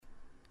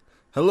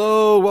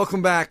Hello,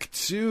 welcome back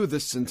to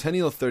the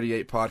Centennial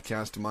 38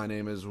 podcast. My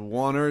name is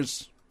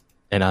Wanners.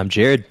 And I'm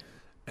Jared.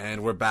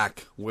 And we're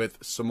back with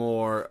some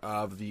more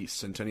of the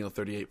Centennial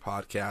 38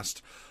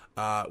 podcast.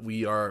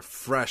 We are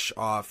fresh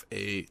off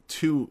a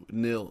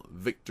 2-0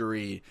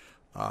 victory.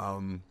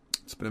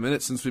 It's been a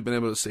minute since we've been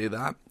able to say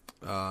that.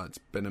 It's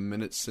been a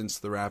minute since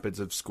the Rapids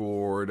have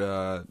scored.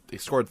 They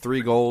scored 3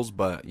 goals,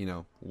 but,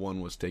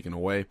 one was taken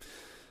away.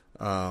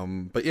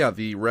 But yeah,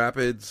 the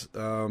Rapids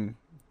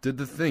did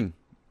the thing.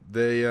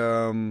 They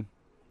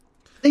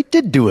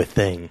did do a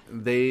thing.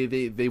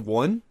 They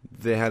won.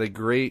 They had a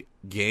great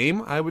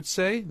game, I would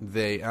say.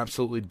 They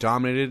absolutely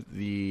dominated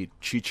the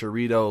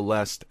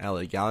Chicharito-less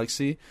LA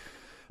Galaxy.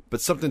 But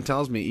something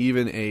tells me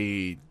even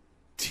a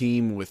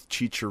team with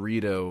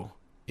Chicharito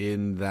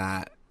in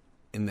that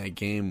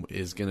game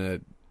is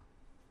gonna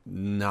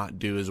not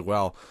do as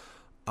well.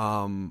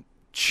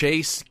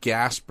 Chase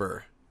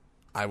Gasper,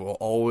 I will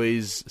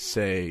always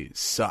say,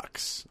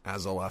 sucks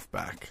as a left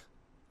back.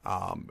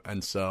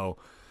 And so,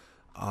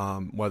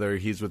 whether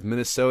he's with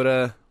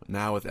Minnesota,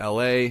 now with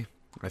LA,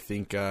 I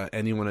think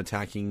anyone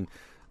attacking,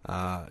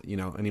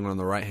 anyone on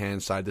the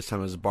right-hand side, this time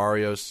it was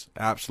Barrios,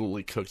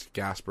 absolutely cooked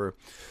Gasper.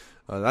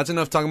 That's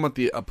enough talking about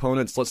the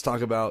opponents. Let's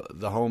talk about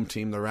the home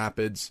team, the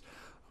Rapids,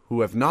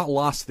 who have not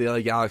lost to the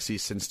LA Galaxy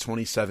since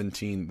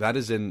 2017. That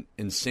is an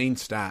insane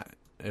stat,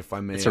 if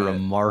I may. It's a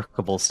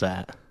remarkable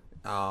stat.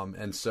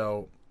 And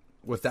so,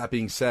 with that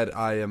being said,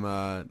 I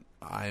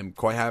am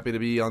quite happy to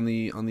be on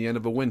the end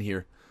of a win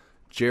here.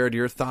 Jared,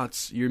 your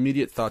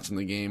immediate thoughts on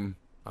the game.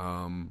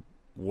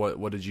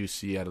 What did you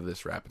see out of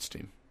this Rapids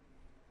team?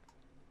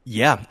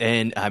 Yeah,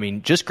 and I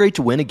mean, just great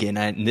to win again.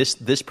 And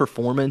this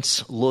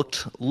performance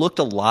looked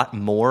a lot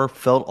more,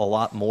 felt a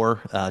lot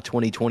more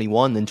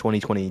 2021 than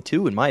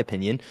 2022, in my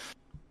opinion.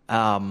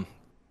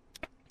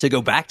 To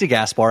go back to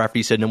Gaspar after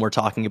you said no more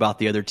talking about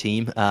the other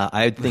team,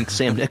 I think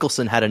Sam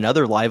Nicholson had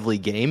another lively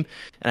game,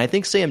 and I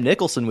think Sam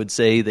Nicholson would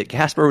say that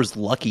Gaspar was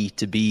lucky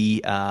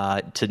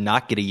to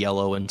not get a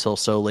yellow until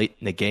so late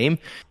in the game,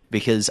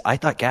 because I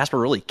thought Gaspar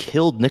really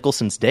killed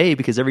Nicholson's day,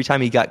 because every time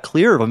he got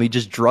clear of him, he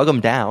just drug him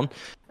down.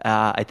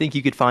 I think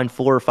you could find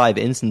 4 or 5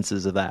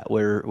 instances of that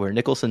where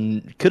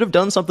Nicholson could have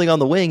done something on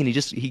the wing, and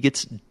he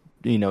gets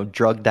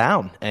drugged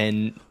down,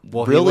 and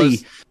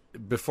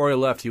before he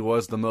left, he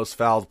was the most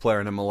fouled player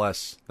in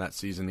MLS that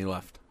season he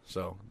left.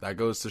 So that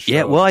goes to show.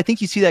 Yeah, well, I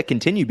think you see that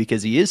continue,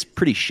 because he is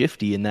pretty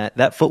shifty, and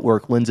that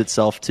footwork lends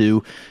itself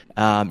to,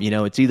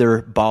 it's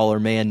either ball or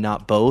man,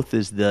 not both,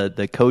 is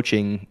the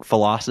coaching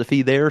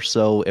philosophy there.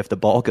 So if the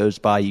ball goes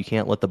by, you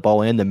can't let the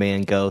ball and the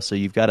man go. So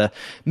you've got to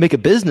make a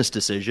business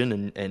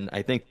decision, and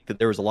I think that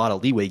there was a lot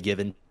of leeway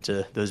given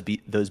to those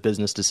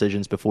business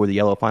decisions before the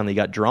yellow finally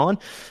got drawn.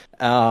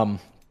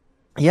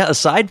 Yeah,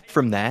 aside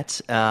from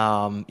that,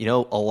 a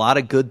lot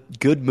of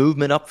good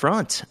movement up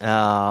front.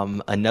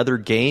 Another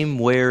game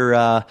where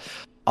our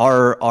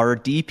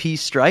DP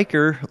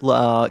striker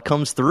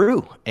comes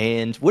through.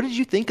 And what did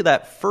you think of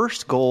that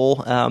first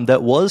goal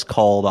that was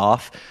called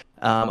off?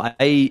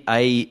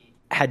 I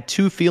had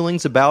 2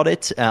 feelings about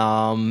it,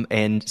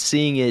 and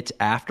seeing it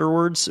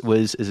afterwards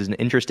is an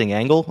interesting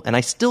angle, and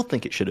I still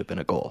think it should have been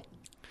a goal.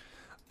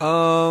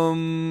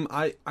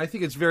 I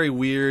think it's very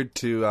weird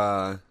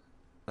to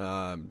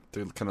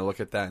kind of look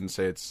at that and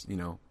say it's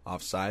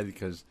offside,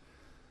 because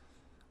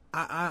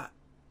I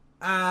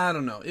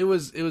don't know. It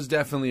was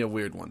definitely a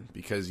weird one,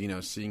 because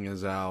seeing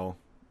as how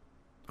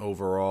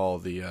overall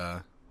the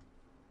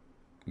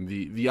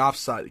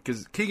offside,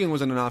 because Keegan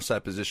was in an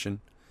offside position.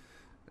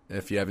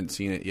 If you haven't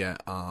seen it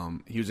yet,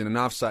 he was in an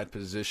offside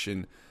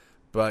position,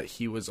 but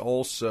he was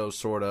also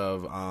sort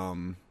of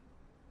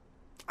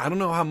I don't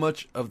know how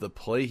much of the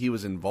play he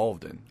was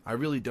involved in. I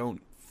really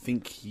don't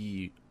think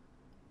he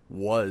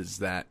was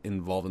that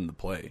involved in the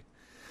play.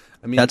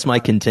 I mean, that's my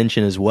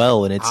contention as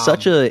well, and it's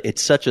such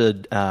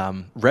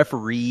a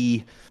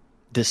referee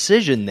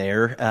decision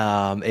there.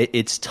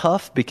 It's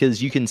tough,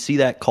 because you can see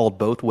that called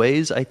both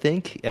ways, I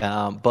think.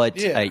 But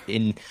yeah.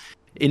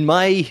 In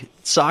my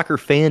soccer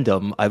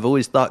fandom, I've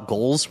always thought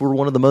goals were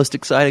one of the most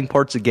exciting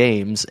parts of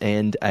games,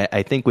 and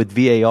I think with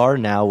VAR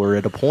now we're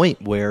at a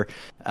point where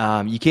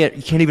you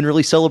can't even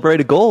really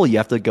celebrate a goal. You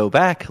have to go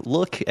back,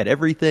 look at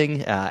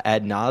everything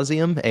ad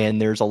nauseum,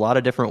 and there's a lot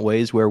of different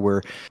ways where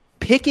we're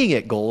picking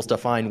at goals to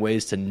find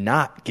ways to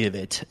not give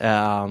it.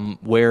 I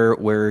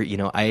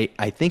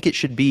think it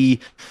should be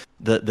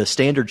the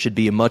standard should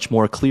be much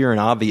more clear and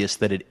obvious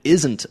that it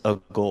isn't a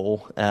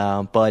goal.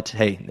 But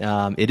hey,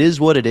 it is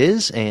what it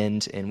is,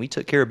 and we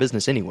took care of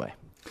business anyway.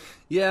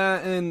 Yeah,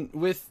 and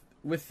with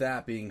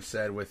that being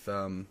said, with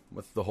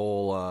the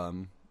whole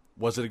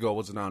was it a goal,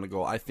 was it not a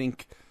goal? I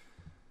think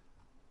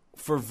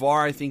for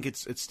VAR, I think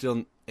it's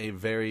still a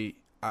very.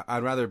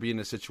 I'd rather be in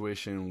a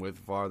situation with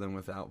VAR than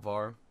without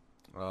VAR.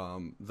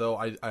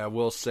 Though I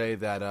will say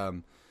that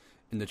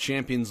in the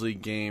Champions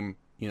League game,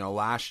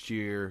 last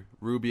year,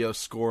 Rubio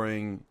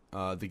scoring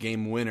the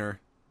game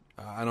winner.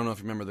 I don't know if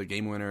you remember the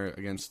game winner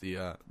against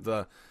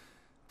the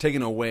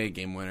taken away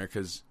game winner,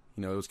 because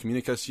You know, it was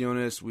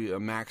comunicaciones.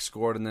 Max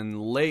scored, and then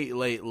late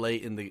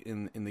in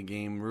the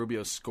game,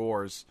 Rubio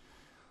scores.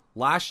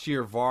 Last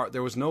year,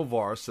 there was no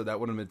VAR, so that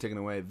wouldn't have been taken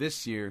away.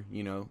 This year,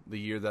 you know, the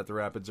year that the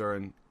Rapids are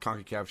in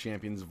CONCACAF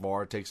champions,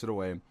 VAR takes it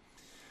away.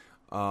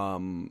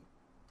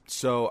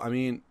 So I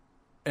mean,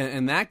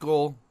 and that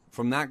goal,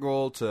 from that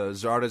goal to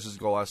Zardes'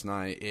 goal last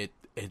night,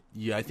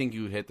 I think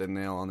you hit the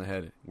nail on the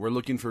head. We're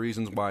looking for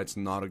reasons why it's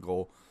not a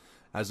goal,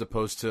 as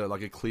opposed to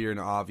like a clear and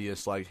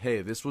obvious, like,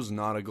 hey, this was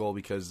not a goal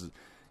because,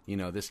 you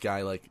know, this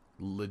guy like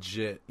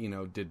legit, you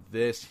know, did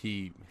this,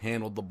 he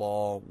handled the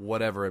ball,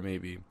 whatever it may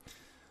be.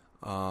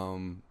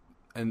 And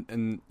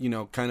you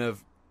know, kind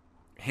of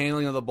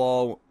handling of the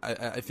ball,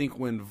 I think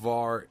when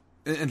VAR,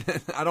 and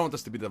I don't want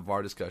this to be the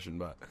VAR discussion,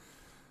 but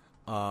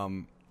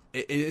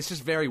it's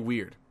just very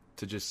weird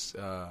to just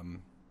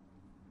kind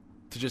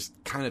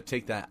of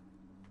take that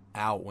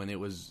out when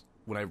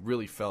I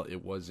really felt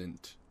it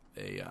wasn't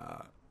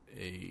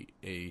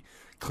a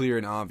clear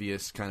and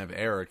obvious kind of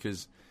error,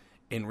 because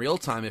in real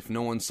time, if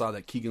no one saw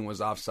that Keegan was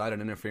offside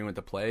and interfering with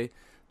the play,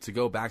 to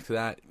go back to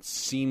that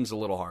seems a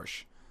little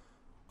harsh.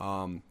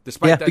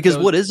 Despite that, because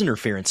what is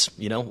interference?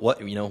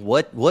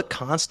 What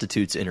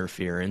constitutes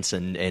interference?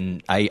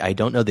 And I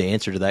don't know the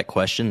answer to that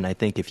question. And I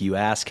think if you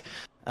ask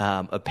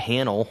a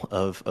panel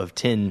of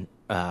 10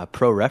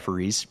 pro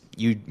referees,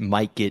 you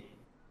might get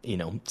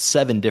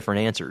 7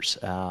 different answers.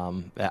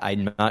 I'm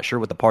not sure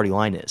what the party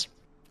line is.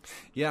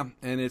 Yeah,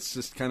 and it's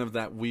just kind of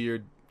that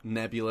weird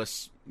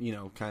nebulous,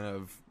 kind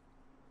of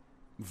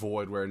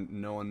void where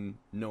no one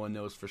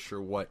knows for sure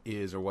what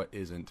is or what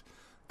isn't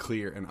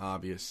clear and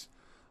obvious.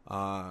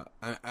 I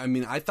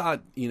mean, I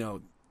thought,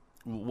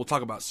 we'll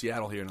talk about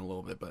Seattle here in a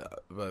little bit,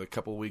 but a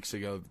couple of weeks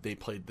ago they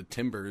played the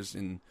Timbers,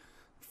 and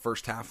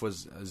first half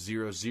was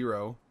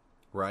 0-0,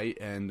 right?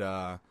 And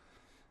VAR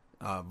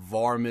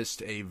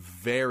missed a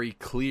very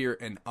clear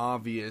and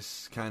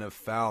obvious kind of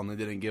foul, and they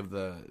didn't give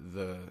the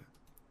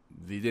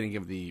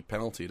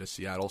penalty to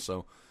Seattle.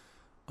 So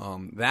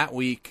that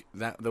week,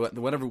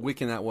 whatever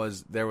weekend that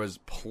was, there was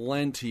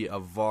plenty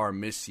of VAR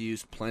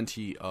misuse,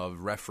 plenty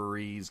of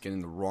referees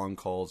getting the wrong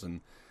calls,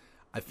 and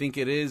I think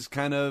it is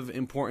kind of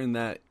important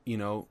that,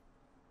 it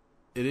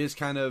is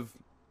kind of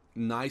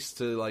nice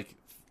to,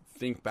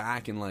 think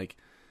back and,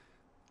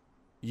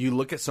 you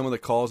look at some of the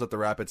calls that the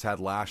Rapids had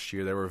last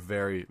year. They were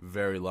very,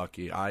 very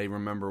lucky. I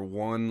remember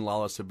one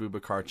Lalas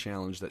Abubakar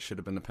challenge that should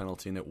have been a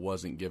penalty, and it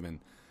wasn't given.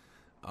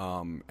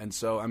 And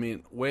so, I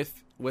mean,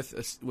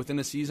 within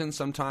a season,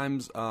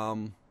 sometimes,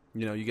 you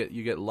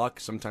get luck.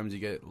 Sometimes you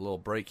get a little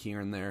break here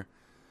and there.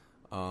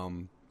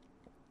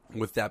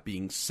 With that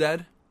being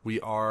said, we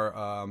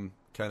are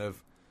kind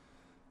of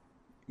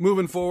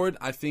moving forward.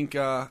 I think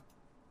VAR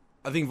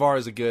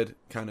is a good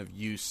kind of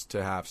use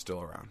to have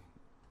still around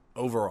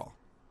overall.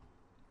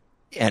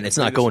 And it's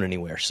not going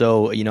anywhere.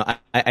 So,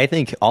 I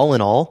think all in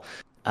all,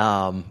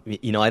 I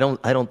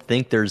don't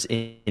think there's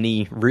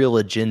any real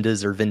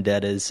agendas or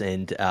vendettas,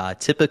 and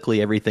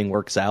typically everything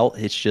works out.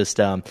 It's just,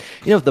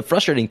 the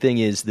frustrating thing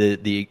is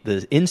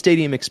the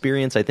in-stadium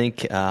experience, I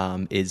think,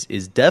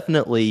 is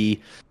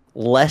definitely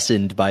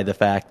lessened by the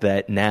fact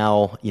that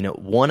now,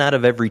 1 out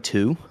of every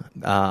 2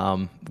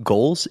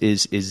 goals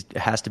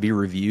has to be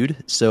reviewed.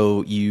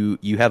 So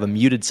you have a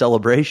muted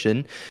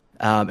celebration,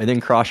 and then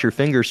cross your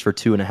fingers for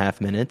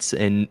 2.5 minutes.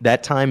 And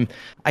that time,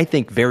 I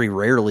think, very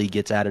rarely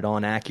gets added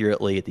on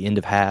accurately at the end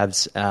of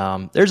halves.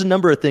 There's a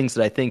number of things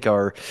that I think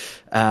are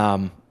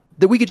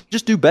that we could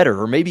just do better,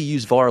 or maybe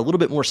use VAR a little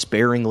bit more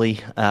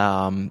sparingly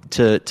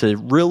to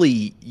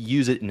really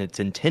use it in its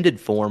intended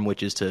form,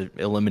 which is to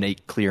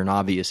eliminate clear and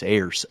obvious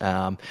errors.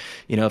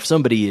 If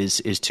somebody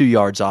is 2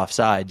 yards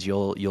offsides,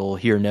 you'll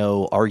hear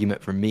no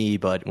argument from me.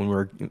 But when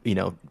we're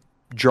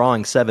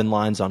drawing 7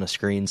 lines on a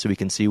screen so we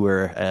can see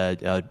where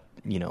a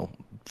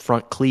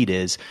front cleat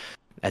is,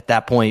 at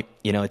that point,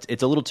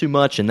 it's a little too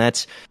much, and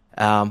that's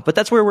but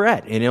that's where we're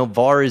at.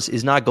 VAR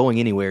is not going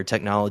anywhere.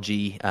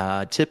 Technology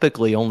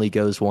typically only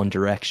goes one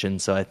direction,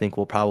 so I think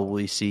we'll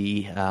probably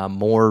see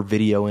more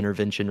video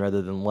intervention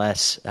rather than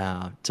less,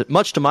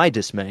 much to my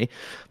dismay.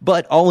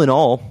 But all in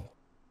all,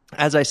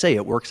 as I say,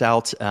 it works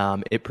out.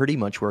 It pretty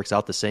much works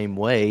out the same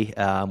way,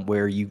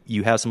 where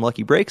you have some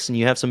lucky breaks and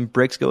you have some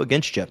breaks go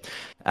against you.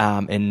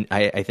 And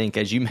I think,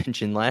 as you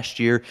mentioned last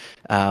year,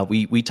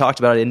 we talked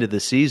about it into the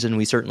season.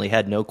 We certainly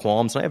had no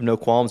qualms. I have no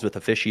qualms with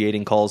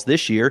officiating calls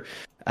this year,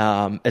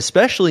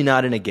 especially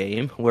not in a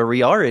game where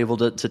we are able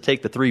to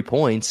take the 3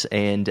 points.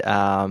 And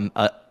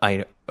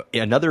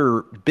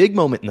another big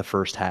moment in the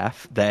first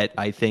half that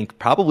I think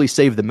probably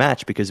saved the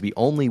match, because we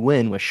only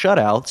win with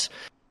shutouts,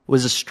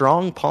 was a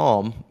strong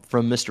palm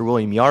from Mr.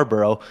 William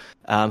Yarborough,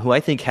 who I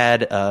think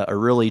had a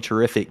really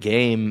terrific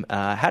game.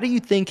 How do you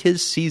think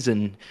his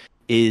season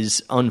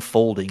is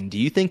unfolding? Do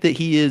you think that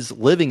he is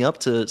living up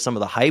to some of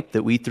the hype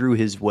that we threw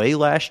his way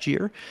last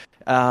year?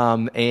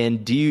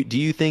 And do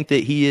you think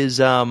that he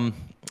is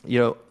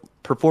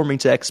performing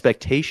to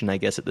expectation, I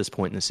guess, at this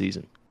point in the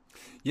season?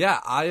 Yeah,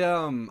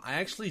 I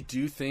actually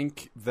do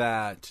think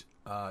that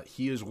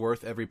he is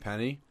worth every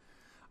penny.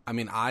 I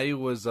mean, I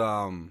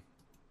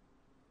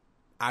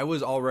I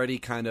was already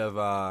kind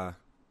of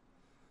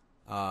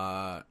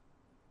I've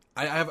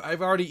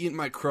already eaten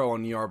my crow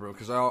on Yarbrough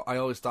because I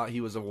always thought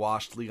he was a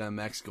washed Liga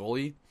MX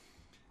goalie,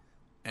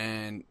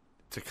 and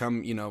to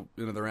come into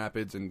the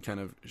Rapids and kind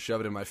of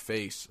shove it in my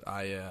face,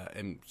 I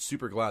am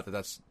super glad that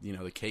that's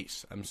the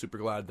case. I'm super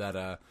glad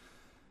that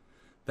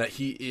that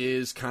he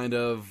is kind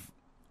of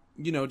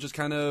just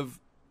kind of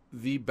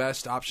the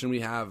best option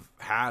we have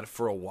had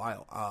for a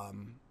while. I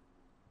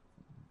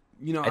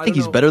think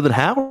he's better than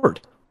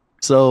Howard.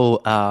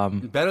 So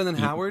better than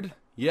Howard?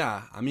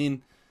 Yeah, I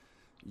mean,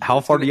 how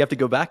far do you have to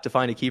go back to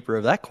find a keeper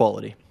of that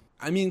quality?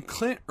 I mean,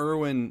 Clint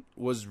Irwin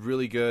was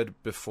really good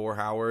before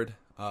Howard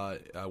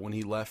when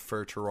he left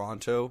for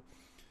Toronto.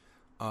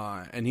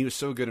 And he was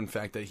so good, in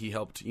fact, that he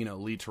helped,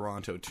 lead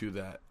Toronto to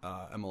that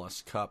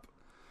MLS Cup.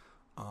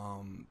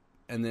 And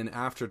then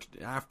after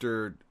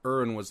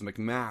Irwin was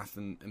McMath,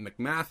 and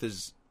McMath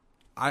is,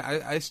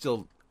 I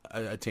still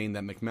attain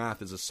that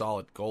McMath is a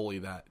solid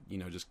goalie that,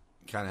 just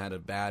kind of had a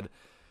bad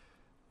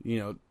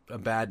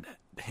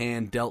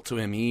hand dealt to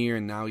him here,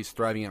 and now he's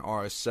thriving at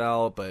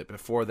RSL. But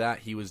before that,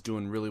 he was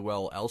doing really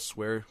well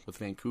elsewhere with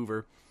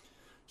Vancouver.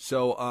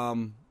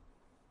 So,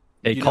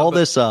 they call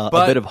this a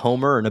bit of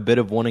homer and a bit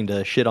of wanting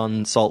to shit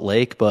on Salt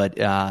Lake, but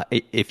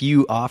if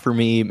you offer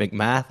me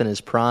McMath in his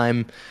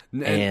prime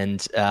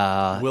and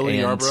Willie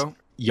Yarbrough,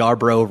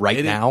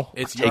 Yarbrough now,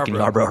 it's taking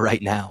Yarbrough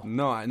right now.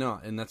 No, I know,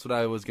 and that's what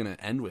I was going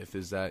to end with.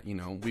 Is that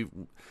the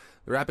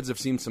Rapids have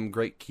seen some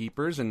great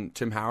keepers, and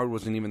Tim Howard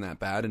wasn't even that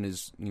bad in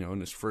his in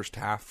his first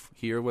half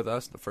here with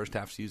us, the first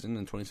half season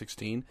in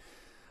 2016.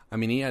 I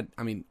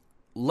mean,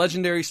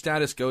 legendary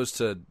status goes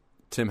to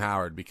Tim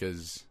Howard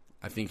because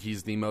I think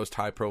he's the most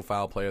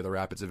high-profile player the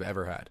Rapids have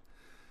ever had.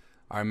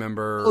 I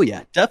remember. Oh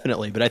yeah,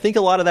 definitely. But I think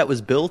a lot of that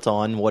was built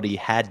on what he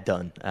had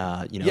done.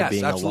 Yes,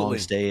 being absolutely. a long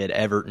stay at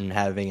Everton,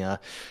 having a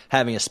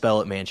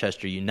spell at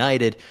Manchester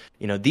United.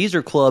 These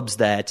are clubs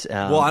that.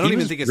 I don't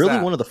even think it's really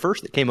that. one of the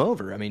first that came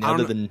over. I mean, I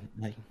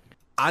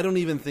don't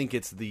even think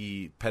it's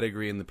the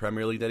pedigree in the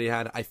Premier League that he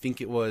had. I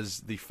think it was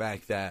the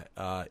fact that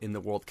in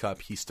the World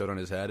Cup he stood on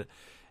his head,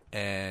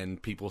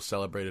 and people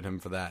celebrated him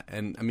for that.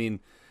 And I mean,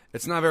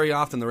 it's not very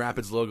often the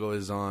Rapids logo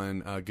is on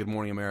Good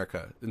Morning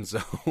America, and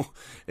so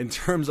in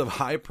terms of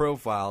high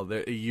profile,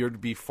 you'd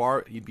be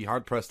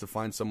hard pressed to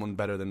find someone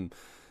better than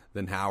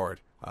Howard.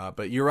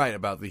 But you're right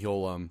about the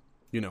whole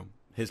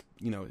his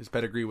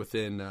pedigree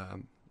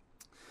within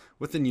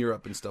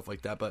Europe and stuff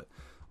like that. But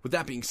with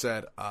that being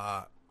said,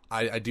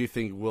 I do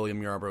think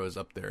William Yarbrough is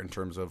up there in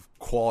terms of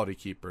quality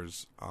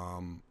keepers.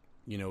 And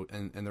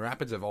the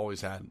Rapids have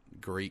always had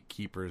great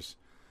keepers.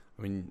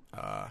 I mean,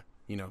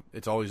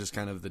 it's always just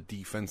kind of the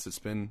defense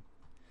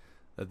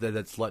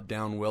that's let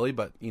down Willie.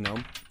 But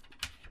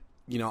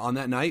on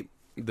that night,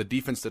 the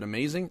defense did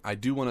amazing. I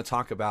do want to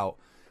talk about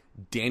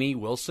Danny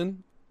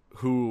Wilson,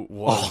 who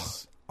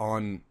was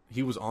on.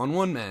 He was on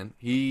one, man.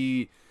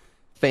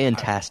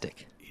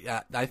 Fantastic.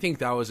 I think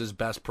that was his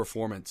best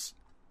performance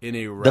in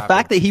a Rapids. The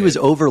fact that he was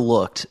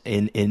overlooked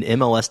in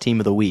MLS Team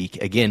of the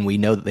Week, again, we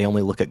know that they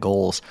only look at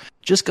goals,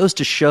 just goes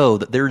to show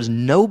that there is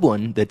no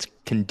one that's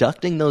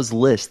conducting those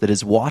lists that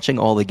is watching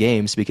all the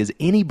games, because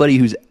anybody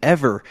who's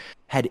ever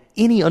had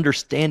any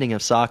understanding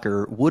of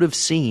soccer would have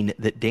seen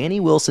that Danny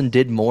Wilson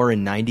did more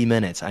in 90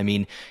 minutes. I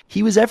mean,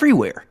 he was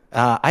everywhere.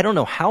 I don't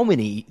know how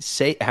many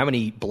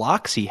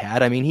blocks he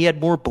had. I mean, he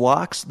had more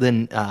blocks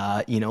than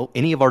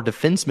any of our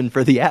defensemen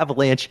for the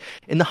Avalanche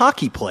in the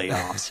hockey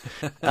playoffs.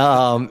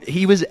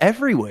 He was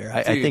everywhere.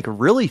 I think a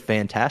really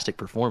fantastic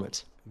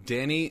performance.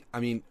 Danny, I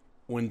mean,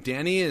 when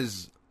Danny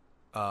is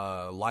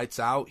lights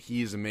out,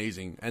 he's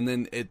amazing. And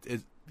then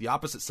the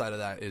opposite side of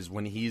that is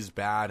when he's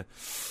bad.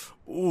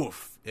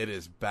 Oof, it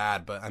is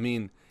bad. But I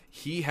mean,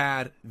 he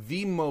had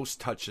the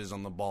most touches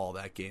on the ball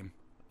that game.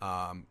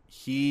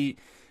 He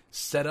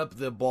set up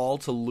the ball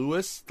to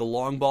Lewis, the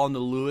long ball into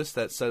Lewis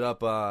that set up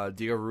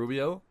Diego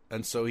Rubio,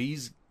 and so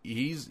he's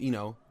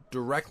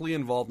directly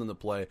involved in the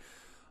play.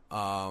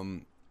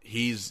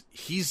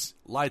 He's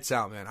lights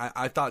out, man.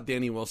 I thought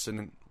Danny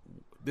Wilson,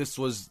 this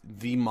was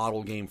the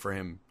model game for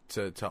him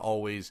to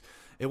always.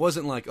 It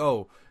wasn't like,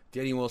 oh,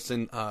 Danny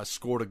Wilson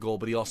scored a goal,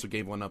 but he also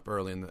gave one up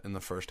early in the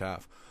first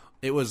half.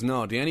 It was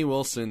no. Danny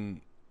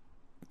Wilson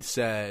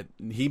said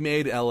he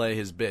made LA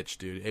his bitch,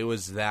 dude. It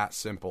was that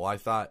simple. I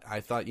thought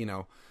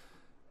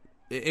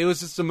it was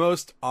just the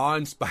most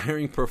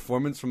awe-inspiring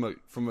performance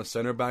from a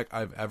center back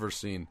I've ever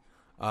seen.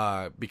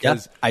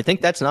 Because I think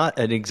that's not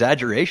an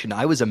exaggeration.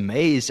 I was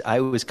amazed.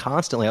 I was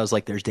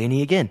like, there's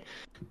Danny again.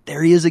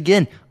 There he is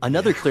again.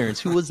 Another clearance.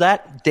 Who was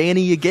that?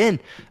 Danny again.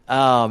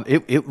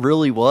 It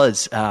really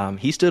was.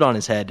 He stood on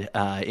his head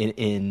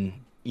in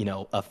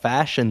a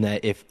fashion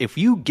that if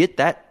you get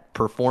that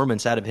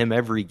performance out of him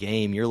every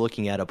game, you're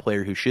looking at a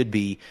player who should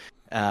be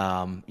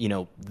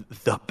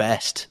the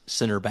best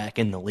center back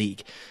in the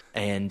league.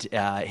 And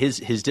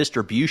his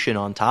distribution,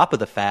 on top of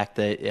the fact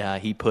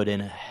that he put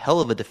in a hell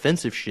of a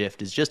defensive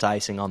shift, is just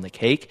icing on the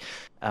cake.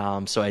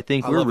 So I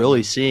think we're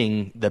really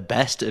seeing the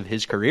best of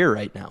his career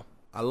right now.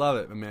 I love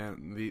it,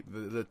 man.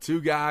 The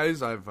two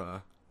guys I've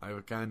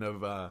kind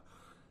of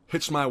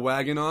hitched my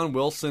wagon on.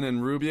 Wilson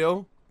and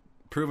Rubio,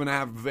 proven to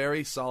have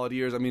very solid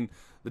years. I mean,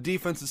 the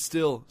defense is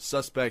still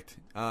suspect,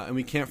 and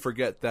we can't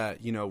forget that,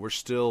 we're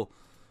still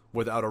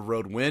without a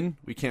road win.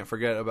 We can't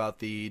forget about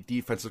the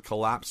defensive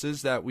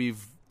collapses that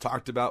we've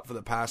talked about for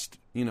the past,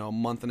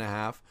 month and a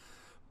half.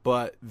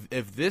 But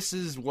if this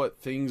is what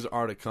things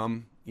are to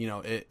come,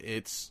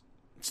 it's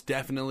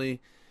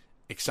definitely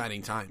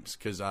exciting times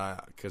because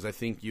I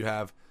think you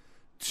have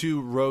 2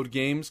 road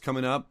games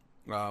coming up.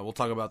 We'll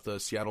talk about the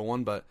Seattle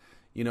one, but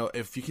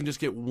if you can just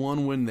get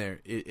one win there,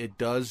 it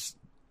does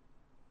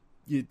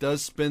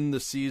spin the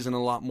season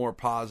a lot more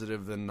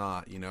positive than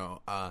not.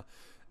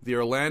 The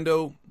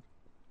Orlando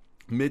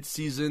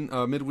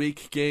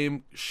midweek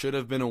game should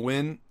have been a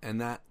win, and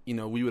that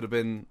we would have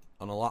been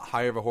on a lot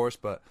higher of a horse.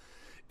 But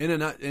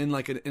in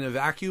a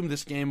vacuum,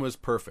 this game was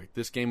perfect.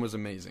 This game was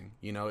amazing.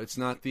 It's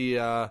not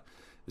the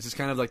this is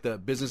kind of like the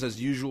business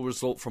as usual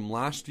result from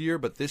last year,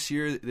 but this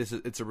year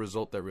it's a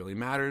result that really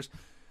matters.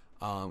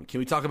 Can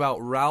we talk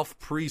about Ralph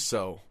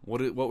Priso?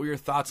 What were your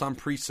thoughts on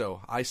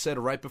Priso? I said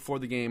right before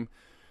the game,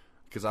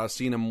 because I was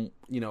seeing him,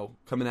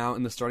 coming out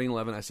in the starting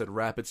 11. I said,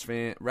 Rapids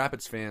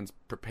fans,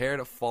 prepare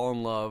to fall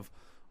in love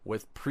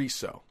with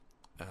Priso.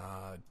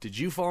 Did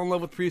you fall in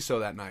love with Priso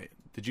that night?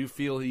 Did you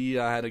feel he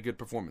had a good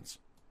performance?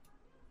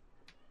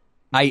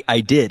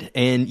 I did.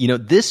 And,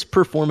 this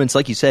performance,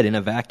 like you said, in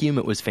a vacuum,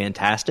 it was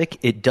fantastic.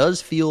 It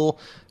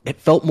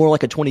felt more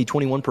like a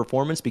 2021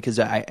 performance because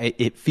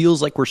it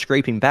feels like we're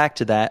scraping back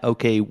to that.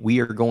 Okay, we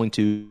are going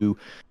to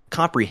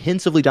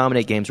comprehensively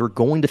dominate games. We're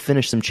going to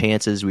finish some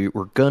chances. We're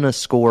going to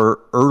score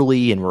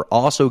early, and we're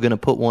also going to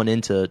put one in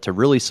to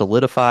really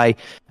solidify.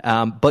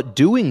 But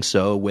doing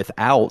so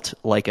without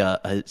like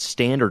a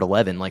standard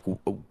 11, like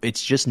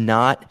it's just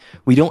not.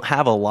 We don't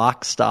have a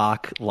lock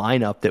stock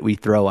lineup that we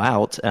throw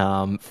out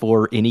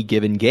for any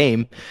given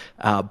game.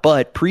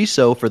 But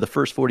Priso for the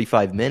first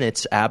 45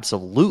 minutes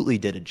absolutely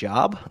did a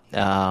job,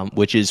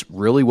 which is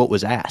really what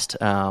was asked.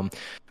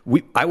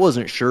 I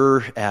wasn't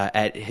sure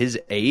at his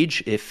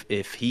age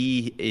if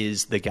he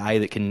is the guy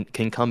that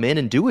can come in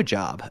and do a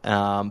job,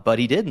 but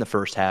he did in the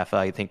first half.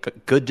 I think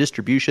good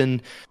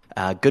distribution,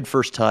 good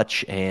first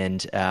touch,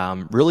 and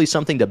really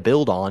something to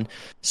build on.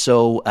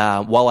 So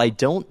while I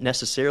don't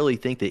necessarily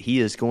think that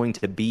he is going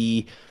to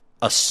be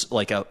a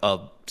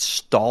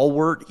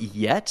stalwart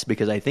yet,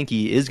 because I think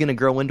he is going to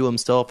grow into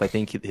himself. I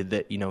think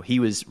that he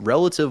was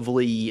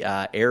relatively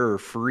error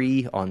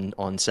free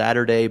on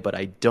Saturday, but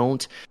I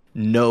don't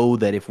know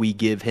that if we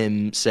give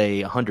him,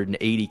 say,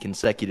 180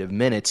 consecutive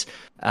minutes,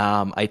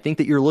 I think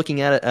that you're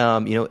looking at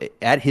it,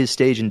 at his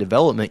stage in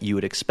development, you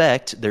would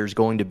expect there's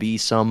going to be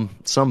some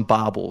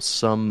bobbles,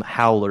 some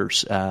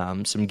howlers,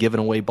 some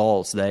giving away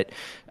balls that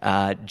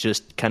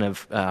just kind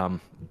of,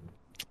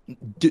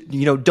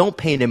 don't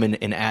paint him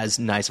in as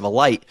nice of a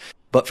light.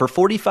 But for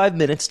 45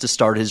 minutes to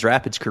start his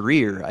Rapids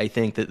career, I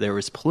think that there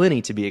was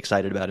plenty to be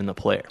excited about in the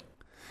player.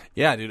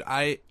 Yeah, dude,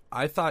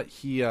 I thought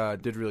he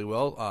did really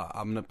well.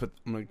 I'm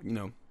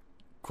gonna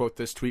quote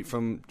this tweet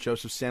from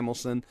Joseph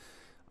Samuelson,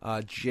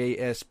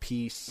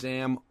 JSP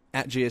Sam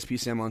at JSP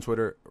Sam on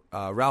Twitter.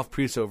 Ralph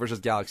Priso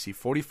versus Galaxy,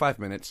 45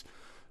 minutes,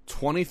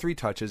 23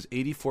 touches,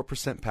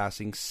 84%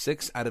 passing,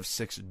 6 out of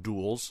 6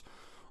 duels,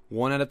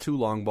 1 out of 2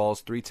 long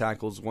balls, 3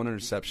 tackles, 1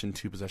 interception,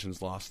 2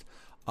 possessions lost.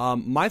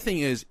 My thing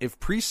is, if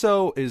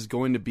Priso is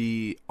going to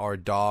be our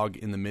dog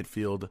in the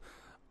midfield,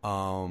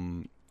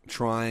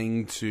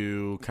 trying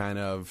to kind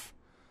of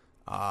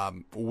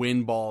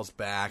win balls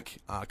back,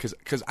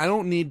 because I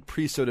don't need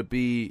Priso to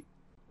be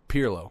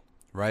Pirlo,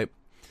 right?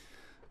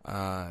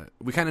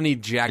 We kind of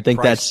need Jack Price. I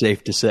think that's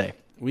safe to say.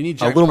 We need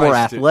Jack a little Price more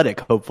athletic,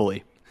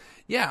 hopefully.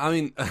 Yeah, I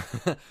mean,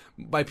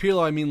 by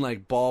Pirlo, I mean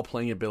like ball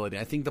playing ability.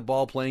 I think the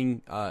ball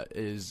playing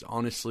is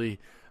honestly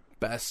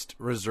best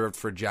reserved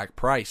for Jack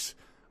Price,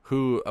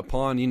 who,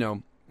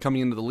 upon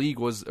coming into the league,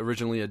 was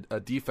originally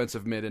a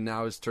defensive mid, and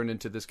now has turned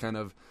into this kind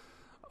of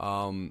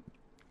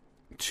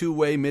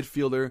two-way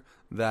midfielder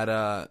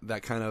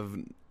that kind of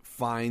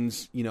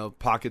finds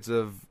pockets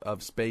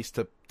of space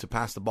to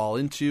pass the ball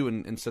into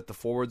and set the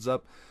forwards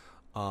up.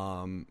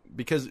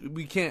 Because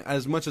we can't,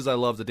 as much as I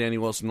love the Danny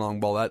Wilson long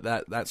ball,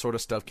 that sort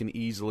of stuff can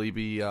easily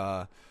be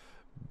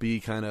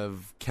kind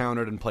of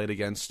countered and played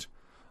against.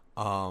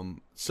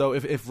 So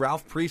if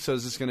Ralph Priso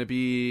is just going to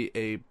be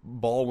a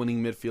ball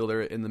winning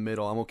midfielder in the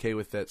middle, I'm okay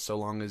with it. So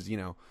long as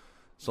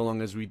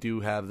we do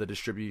have the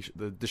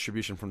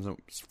distribution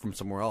from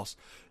somewhere else.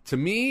 To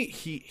me,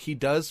 he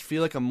does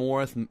feel like a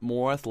more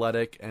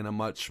athletic and a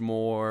much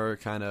more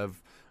kind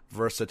of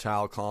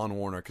versatile Colin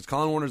Warner, because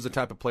Colin Warner is the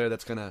type of player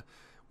that's going to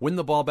win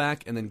the ball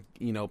back and then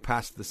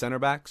pass the center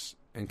backs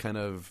and kind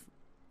of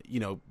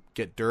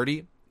get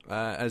dirty,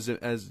 as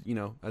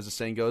the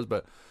saying goes.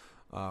 But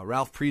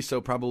Ralph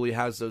Priso probably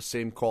has those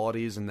same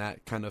qualities and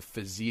that kind of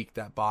physique,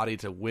 that body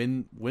to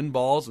win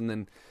balls and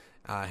then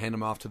hand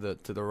them off to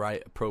the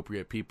right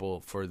appropriate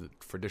people for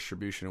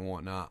distribution and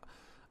whatnot.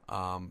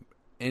 And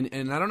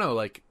I don't know,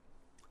 like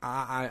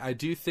I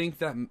do think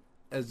that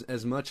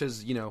as much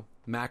as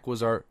Mac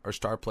was our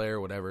star player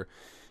or whatever,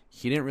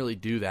 he didn't really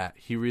do that.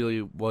 He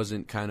really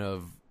wasn't kind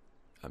of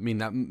I mean,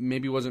 that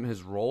maybe wasn't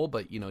his role,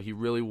 but he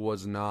really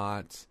was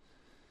not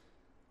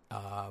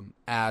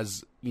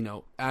as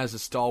a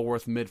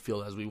stalwart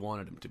midfield as we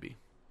wanted him to be.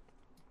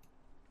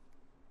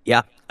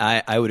 Yeah,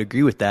 I would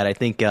agree with that. I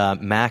think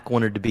Mac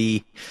wanted to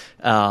be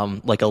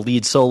like a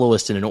lead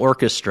soloist in an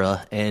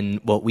orchestra, and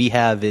what we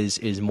have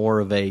is more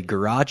of a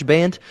garage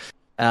band.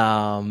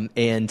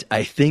 And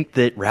I think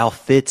that Ralph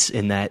fits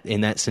in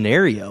that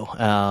scenario.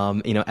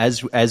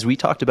 As we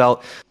talked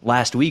about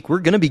last week, we're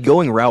going to be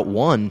going route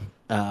one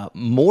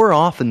more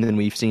often than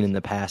we've seen in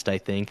the past, I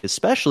think,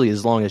 especially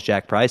as long as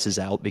Jack Price is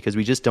out, because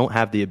we just don't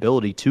have the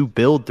ability to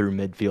build through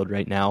midfield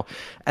right now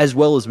as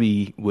well as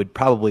we would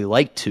probably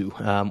like to,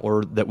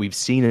 or that we've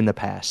seen in the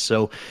past.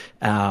 So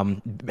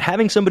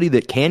having somebody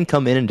that can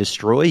come in and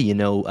destroy,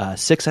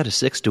 6 out of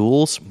 6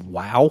 duels,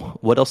 wow,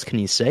 what else can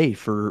you say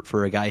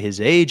for a guy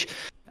his age?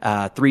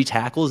 3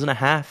 tackles and a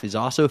half is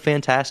also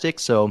fantastic.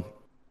 So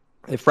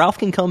if Ralph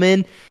can come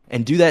in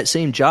and do that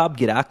same job,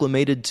 get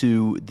acclimated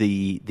to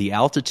the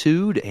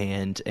altitude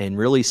and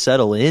really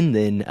settle in,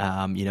 then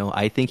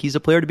I think he's a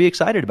player to be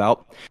excited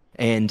about.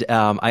 And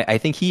I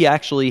think he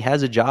actually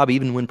has a job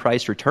even when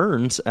Price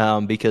returns,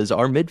 because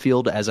our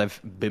midfield, as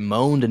I've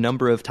bemoaned a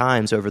number of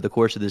times over the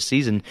course of this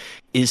season,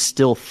 is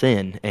still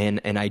thin.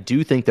 And I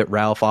do think that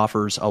Ralph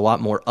offers a lot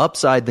more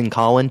upside than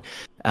Colin.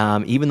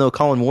 Even though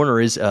Colin Warner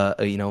is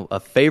a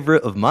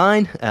favorite of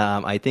mine,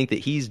 I think that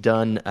he's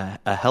done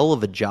a hell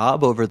of a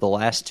job over the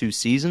last 2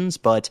 seasons.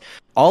 But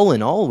all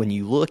in all, when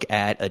you look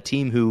at a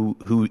team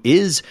who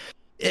is,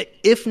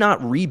 if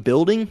not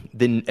rebuilding,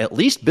 then at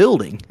least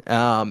building,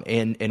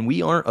 and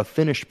we aren't a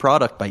finished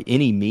product by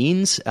any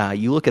means.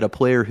 You look at a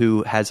player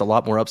who has a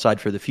lot more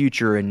upside for the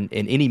future, and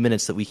any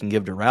minutes that we can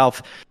give to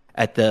Ralph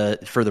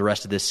for the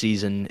rest of this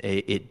season,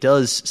 it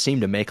does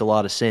seem to make a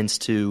lot of sense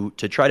to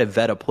try to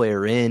vet a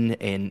player in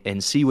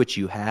and see what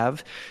you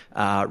have,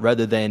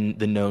 rather than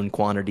the known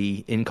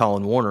quantity in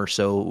Colin Warner.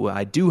 So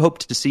I do hope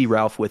to see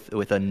Ralph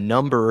with a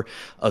number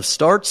of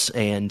starts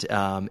and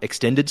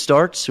extended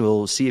starts.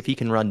 We'll see if he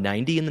can run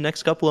 90 in the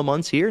next couple of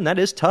months here, and that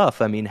is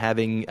tough. I mean,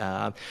 having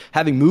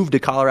moved to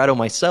Colorado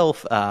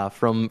myself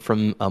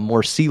from a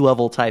more sea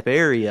level type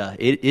area,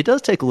 it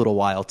does take a little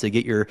while to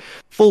get your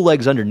full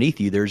legs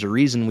underneath you. There's a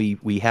reason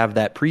we have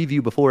that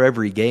preview before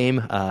every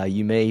game.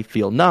 You may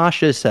feel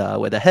nauseous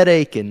with a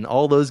headache and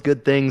all those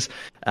good things.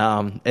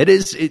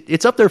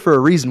 It's up there for a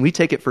reason. We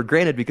take it for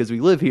granted because we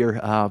live here,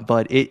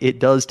 but it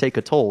does take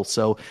a toll.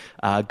 So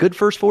good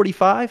first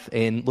 45,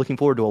 and looking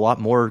forward to a lot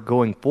more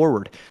going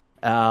forward.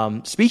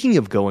 Speaking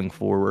of going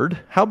forward,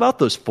 how about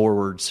those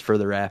forwards for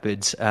the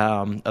Rapids?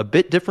 A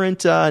bit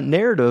different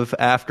narrative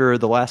after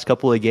the last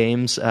couple of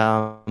games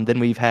than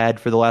we've had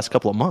for the last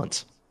couple of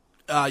months.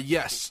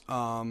 Yes.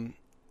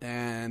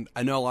 And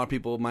I know a lot of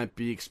people might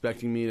be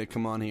expecting me to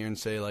come on here and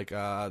say that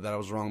I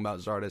was wrong about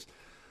Zardes.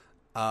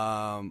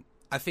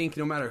 I think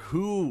no matter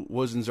who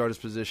was in Zardes'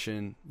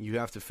 position, you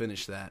have to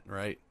finish that,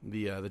 right?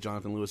 The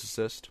Jonathan Lewis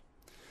assist.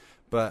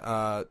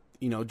 But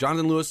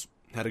Jonathan Lewis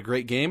had a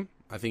great game.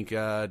 I think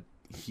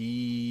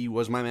he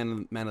was my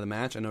man of the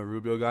match. I know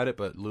Rubio got it,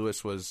 but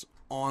Lewis was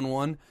on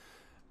one.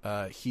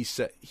 He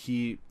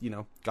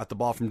got the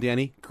ball from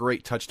Danny.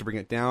 Great touch to bring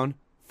it down.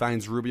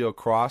 Finds Rubio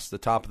across the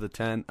top of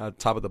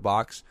the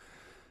box,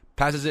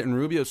 passes it, and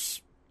Rubio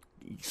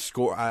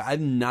score. I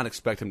did not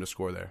expect him to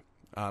score there.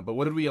 But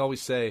what did we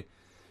always say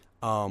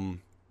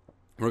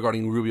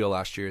regarding Rubio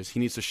last year? Is he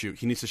needs to shoot.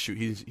 He needs to shoot.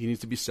 He needs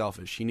to be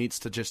selfish. He needs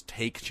to just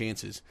take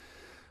chances.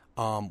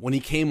 When he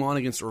came on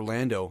against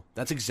Orlando,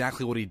 that's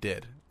exactly what he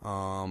did.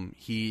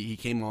 He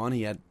came on.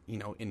 He had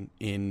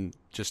in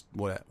just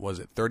what was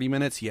it, 30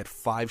 minutes? He had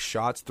 5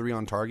 shots, 3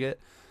 on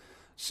target.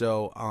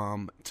 So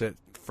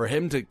for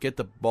him to get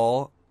the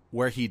ball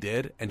where he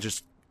did and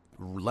just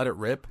let it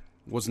rip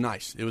was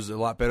nice. It was a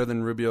lot better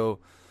than Rubio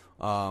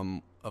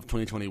of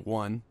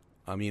 2021.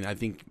 I mean, I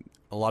think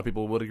a lot of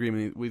people would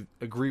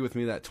agree with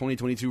me that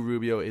 2022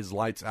 Rubio is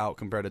lights out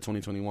compared to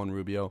 2021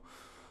 Rubio.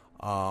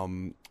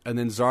 And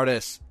then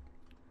Zardes,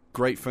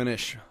 great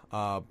finish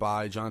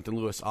by Jonathan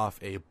Lewis off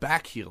a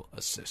backheel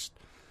assist.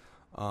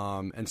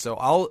 And so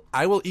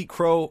I will eat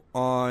crow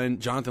on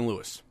Jonathan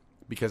Lewis,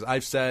 because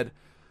I've said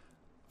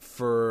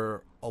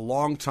for a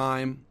long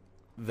time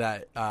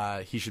that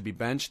he should be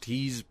benched.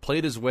 He's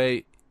played his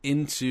way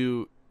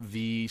into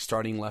the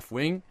starting left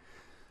wing,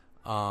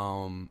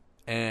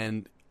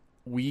 and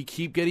we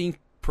keep getting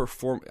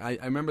I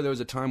remember there was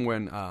a time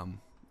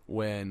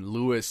when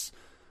Lewis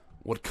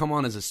would come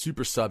on as a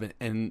super sub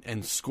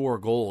and score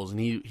goals, and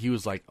he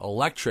was like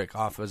electric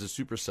off as a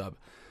super sub,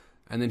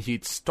 and then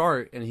he'd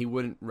start and he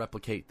wouldn't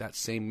replicate that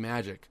same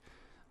magic.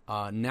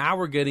 Now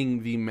we're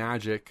getting the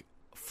magic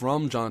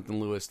from Jonathan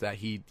Lewis that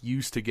he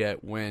used to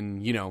get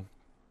when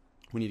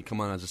he'd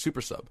come on as a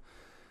super sub.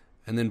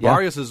 And then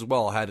Barrios as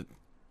well I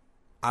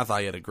thought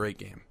he had a great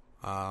game.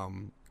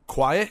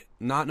 Quiet,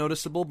 not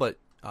noticeable, but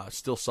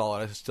still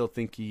solid. I still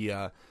think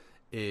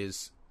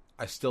his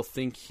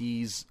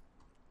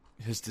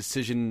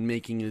decision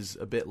making is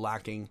a bit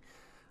lacking.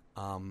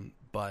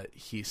 But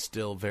he's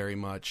still very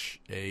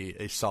much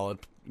a solid,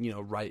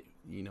 right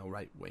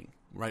wing.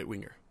 right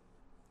winger.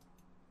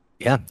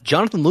 Yeah,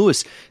 Jonathan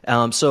Lewis.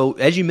 So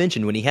as you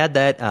mentioned, when he had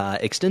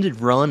that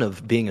extended run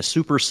of being a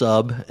super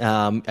sub,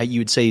 you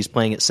would say he's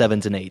playing at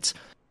 7s and 8s.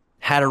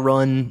 Had a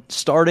run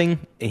starting,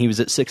 and he was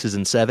at 6s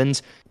and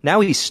 7s.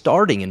 Now he's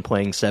starting and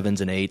playing 7s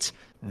and 8s.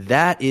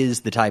 That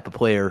is the type of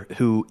player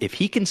who, if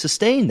he can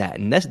sustain that,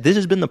 and this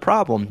has been the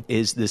problem,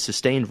 is the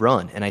sustained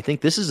run. And I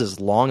think this is as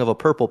long of a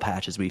purple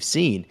patch as we've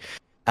seen.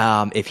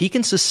 If he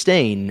can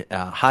sustain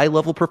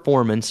high-level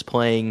performance,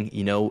 playing,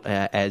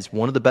 as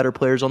one of the better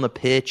players on the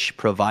pitch,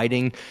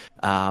 providing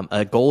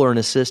a goal or an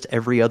assist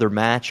every other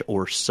match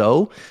or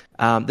so,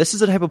 this is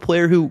the type of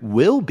player who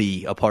will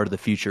be a part of the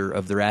future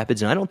of the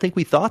Rapids. And I don't think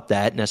we thought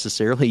that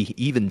necessarily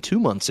even 2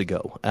 months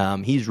ago.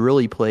 He's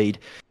really played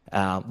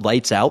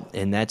lights out,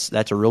 and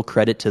that's a real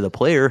credit to the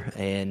player.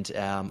 And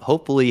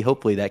hopefully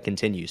that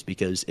continues,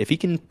 because if he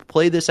can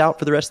play this out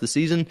for the rest of the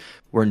season,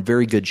 we're in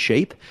very good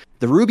shape.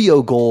 The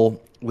Rubio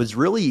goal was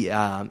really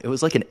it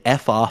was like an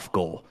F-off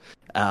goal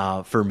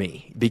for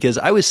me, because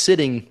I was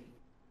sitting,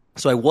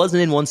 so I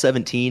wasn't in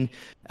 117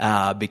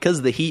 because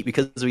of the heat,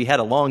 because we had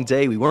a long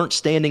day. We weren't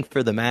standing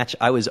for the match.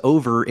 I was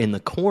over in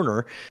the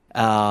corner,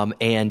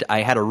 and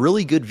I had a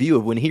really good view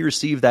of when he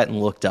received that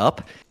and looked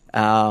up.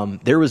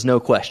 There was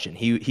no question.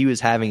 He was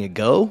having a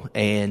go,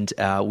 and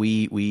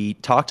we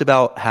talked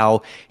about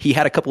how he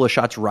had a couple of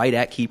shots right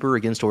at keeper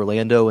against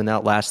Orlando in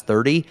that last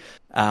 30.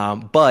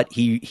 But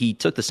he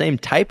took the same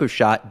type of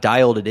shot,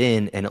 dialed it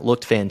in, and it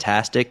looked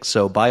fantastic.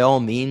 So by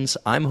all means,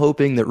 I'm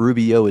hoping that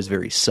Rubio is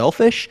very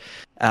selfish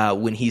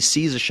when he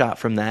sees a shot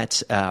from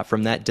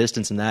that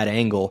distance and that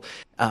angle.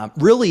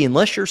 Really,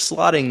 unless you're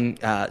slotting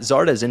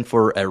Zardes in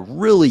for a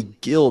really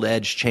gilt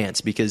edge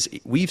chance, because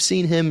we've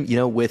seen him,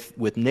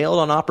 with nailed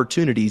on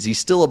opportunities, he's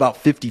still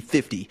about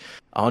 50-50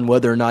 on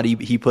whether or not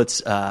he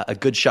puts a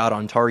good shot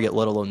on target,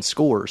 let alone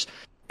scores.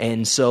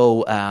 And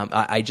so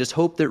I just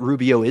hope that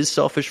Rubio is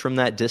selfish from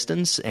that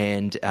distance,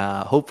 and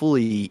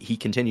hopefully he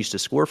continues to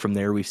score from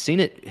there. We've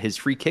seen his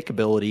free kick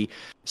ability,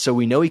 so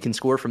we know he can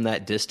score from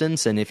that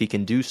distance, and if he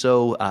can do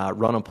so,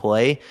 run a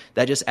play,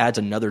 that just adds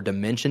another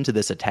dimension to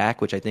this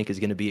attack, which I think is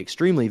going to be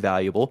extremely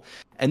valuable.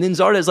 And then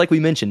Zardes, like we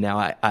mentioned, now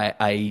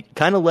I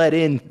kind of let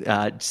in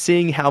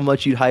seeing how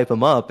much you'd hype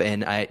him up,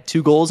 and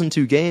 2 goals in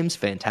 2 games,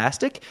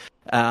 fantastic.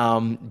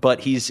 But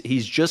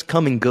he's just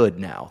coming good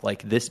now.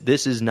 Like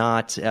this is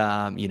not,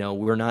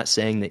 we're not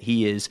saying that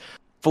he is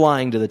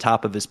flying to the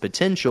top of his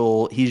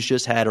potential. He's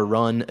just had a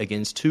run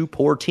against 2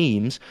 poor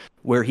teams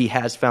where he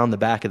has found the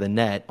back of the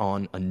net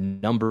on a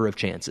number of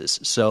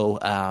chances. So,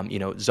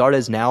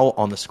 Zardes now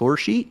on the score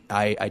sheet.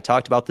 I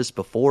talked about this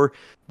before.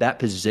 That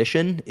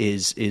position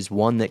is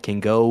one that can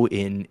go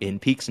in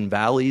peaks and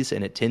valleys,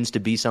 and it tends to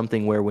be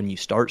something where when you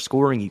start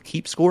scoring, you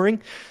keep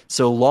scoring.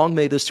 So long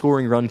may this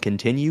scoring run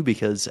continue,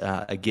 because,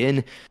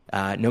 again,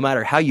 no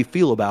matter how you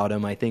feel about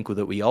him, I think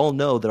that we all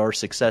know that our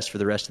success for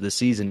the rest of the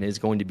season is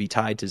going to be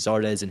tied to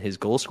Zardes and his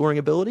goal-scoring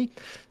ability.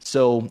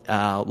 So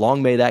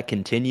long may that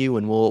continue,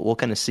 and we'll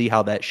kind of see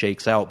how that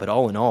shakes out. But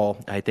all in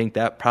all, I think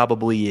that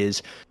probably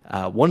is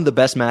one of the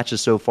best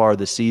matches so far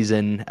this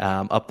season,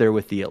 up there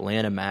with the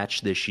Atlanta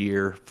match this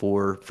year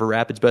for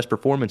Rapid's best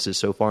performances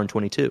so far in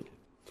 22.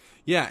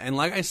 Yeah, and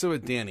like I said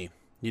with Danny,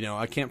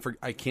 I can't.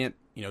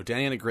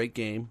 Danny had a great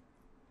game,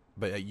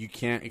 but you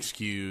can't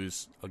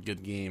excuse a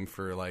good game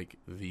for like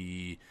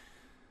the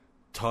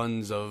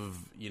tons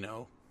of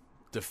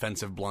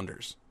defensive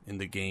blunders in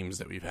the games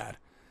that we've had.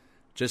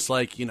 Just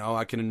like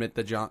I can admit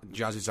that Gyasi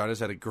Zardes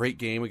had a great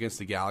game against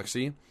the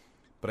Galaxy,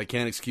 but I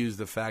can't excuse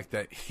the fact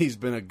that he's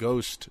been a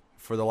ghost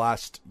for the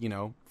last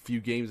few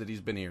games that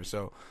he's been here.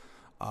 So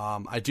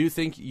I do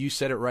think you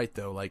said it right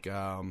though. Like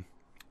a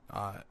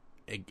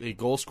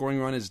goal scoring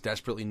run is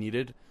desperately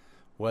needed,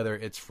 whether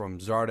it's from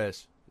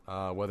Zardes,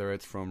 whether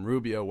it's from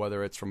Rubio,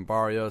 whether it's from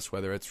Barrios,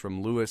 whether it's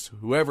from Lewis,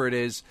 whoever it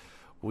is.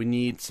 We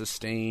need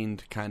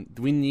sustained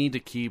we need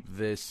to keep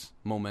this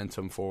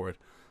momentum forward.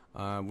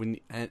 In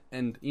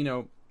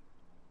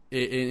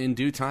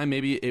due time,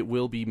 maybe it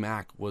will be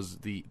Mac was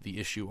the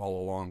issue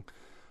all along,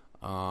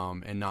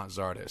 and not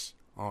Zardes,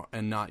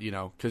 and not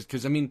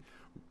because I mean,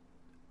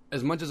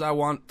 as much as I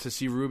want to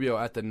see Rubio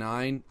at the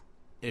 9,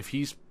 if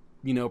he's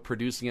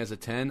producing as a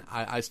 10,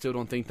 I still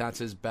don't think that's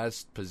his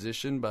best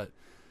position. But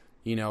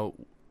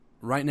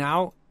right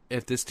now,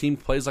 if this team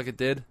plays like it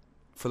did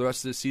for the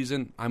rest of the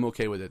season, I'm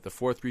okay with it. The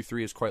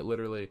 4-3-3 is quite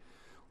literally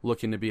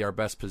looking to be our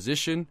best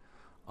position.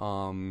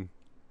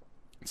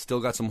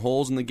 Still got some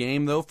holes in the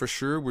game, though, for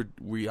sure.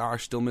 We are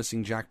still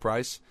missing Jack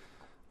Price.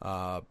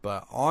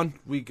 But on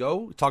we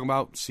go. Talking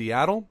about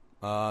Seattle.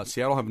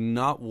 Seattle have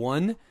not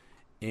won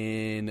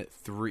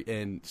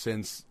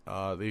since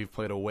they've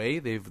played away.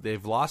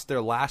 They've lost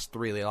their last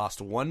 3. They lost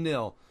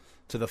 1-0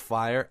 to the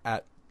Fire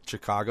at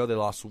Chicago. They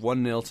lost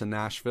 1-0 to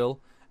Nashville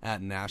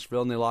at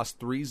Nashville, and they lost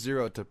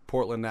 3-0 to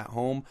Portland at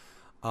home.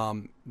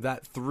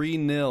 That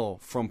 3-0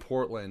 from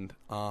Portland,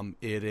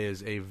 it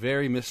is a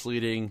very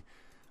misleading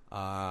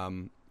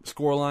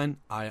scoreline.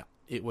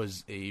 It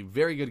was a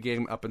very good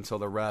game up until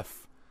the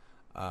ref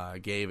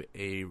gave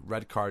a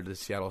red card to the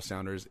Seattle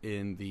Sounders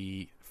in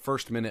the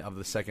first minute of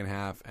the second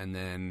half, and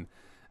then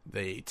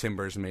the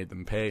Timbers made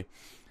them pay.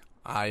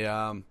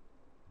 Actually,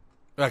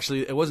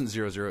 it wasn't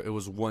 0-0, it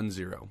was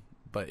 1-0,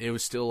 but it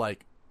was still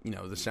like,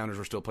 the Sounders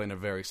were still playing a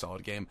very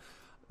solid game.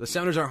 The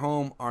Sounders at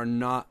home are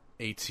not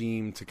a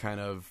team to kind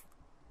of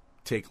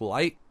take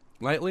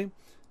lightly.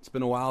 It's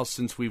been a while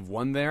since we've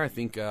won there. I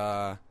think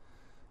the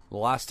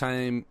last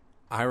time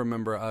I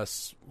remember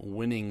us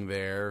winning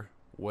there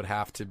would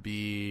have to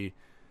be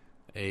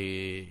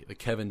the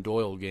Kevin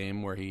Doyle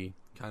game where he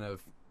kind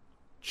of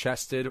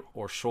chested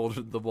or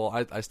shouldered the ball.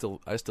 I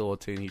still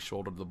attain he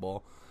shouldered the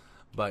ball,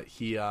 but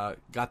he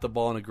got the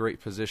ball in a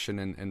great position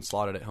and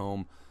slotted it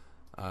home.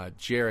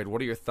 Jared,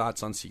 what are your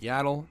thoughts on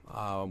Seattle?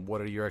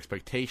 What are your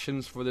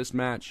expectations for this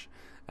match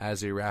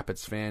as a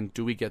Rapids fan?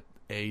 Do we get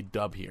a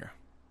dub here?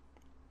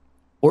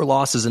 4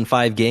 losses in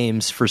 5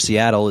 games for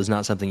Seattle is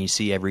not something you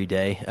see every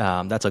day.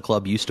 That's a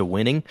club used to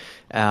winning.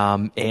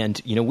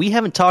 And we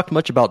haven't talked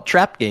much about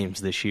trap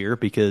games this year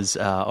because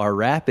our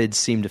Rapids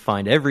seem to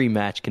find every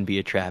match can be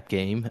a trap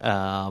game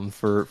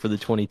for the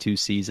 22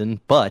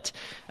 season. But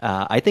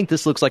I think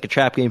this looks like a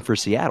trap game for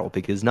Seattle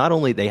because not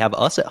only they have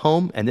us at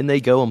home, and then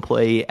they go and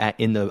play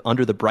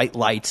under the bright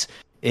lights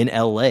in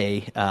LA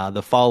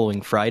the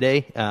following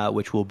Friday,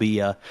 which will be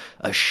a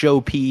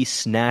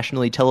showpiece,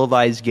 nationally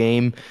televised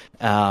game.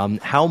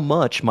 How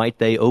much might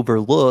they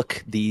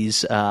overlook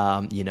these,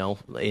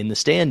 in the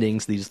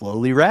standings, these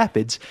lowly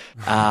Rapids?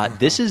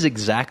 This is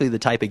exactly the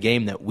type of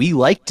game that we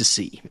like to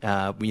see.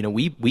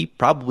 We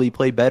probably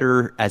play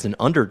better as an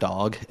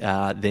underdog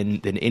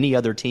than any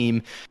other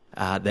team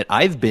that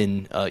I've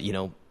been,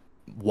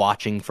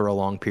 watching for a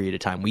long period of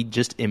time. We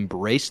just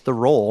embrace the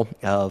role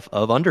of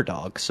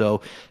underdog. So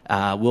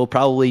we'll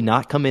probably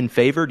not come in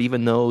favored,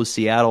 even though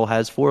Seattle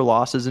has 4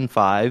 losses in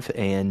 5,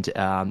 and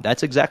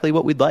that's exactly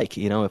what we'd like.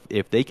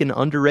 If they can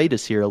underrate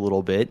us here a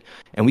little bit,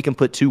 and we can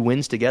put 2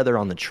 wins together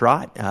on the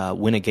trot,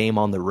 win a game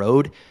on the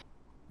road,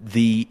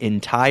 the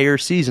entire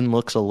season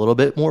looks a little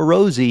bit more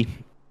rosy.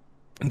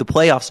 The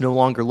playoffs no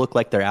longer look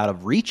like they're out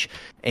of reach,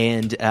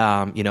 and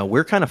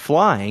we're kind of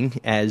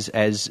flying. As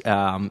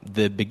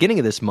the beginning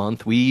of this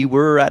month, we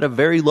were at a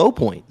very low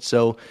point.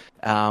 So,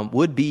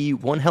 would be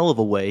one hell of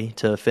a way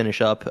to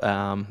finish up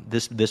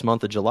this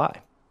month of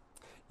July.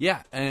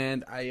 Yeah,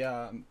 and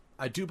I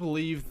do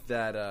believe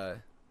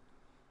that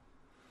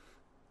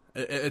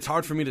it's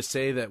hard for me to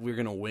say that we're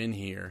going to win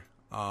here.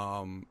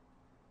 I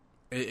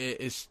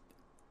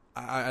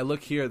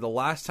look here. The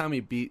last time we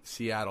beat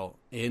Seattle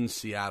in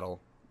Seattle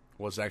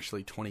was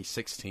actually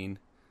 2016.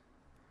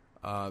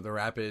 The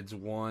Rapids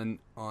won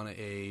on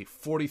a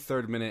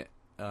 43rd minute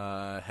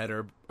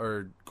header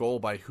or goal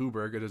by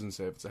Huberg. It doesn't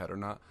say if it's a header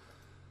or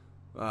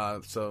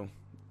not. So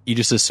you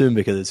just assume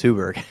because it's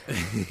Huberg.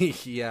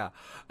 Yeah,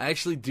 I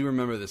actually do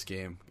remember this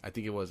game. I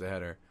think it was a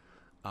header.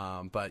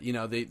 But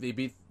they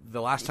beat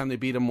the last time they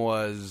beat them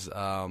was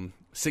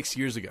 6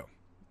 years ago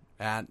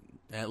at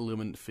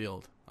Lumen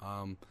Field.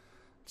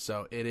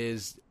 So it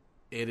is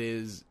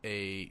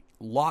a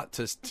lot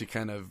to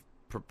kind of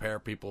prepare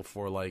people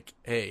for, like,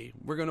 hey,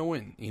 we're gonna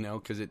win,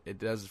 because it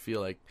does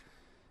feel like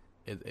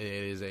it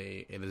is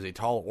a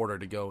tall order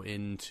to go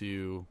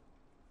into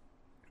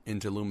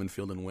Lumen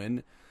Field and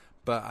win.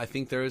 But I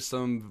think there is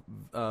some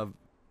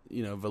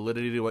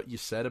validity to what you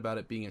said about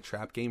it being a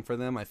trap game for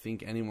them. I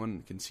think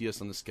anyone can see us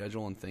on the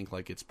schedule and think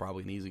like it's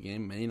probably an easy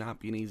game. May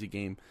not be an easy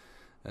game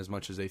as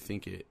much as they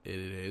think it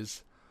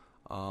is.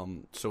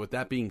 So with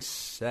that being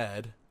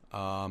said,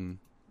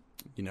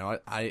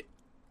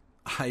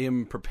 I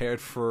am preparing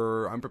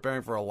for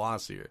a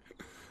loss here,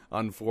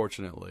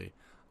 unfortunately.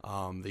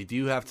 They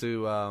do have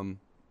to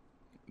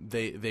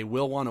they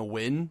will want to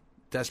win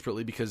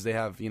desperately because they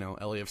have,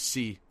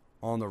 LAFC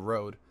on the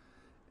road,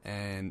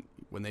 and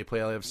when they play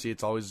LAFC,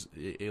 it's always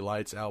a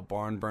lights out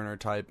barn burner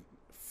type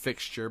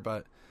fixture,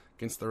 but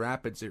against the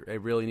Rapids,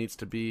 it really needs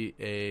to be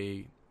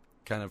a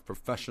kind of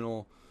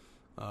professional,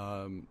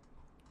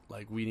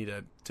 like, we need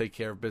to take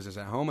care of business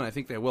at home, and I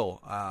think they will.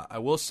 I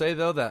will say,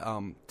 though, that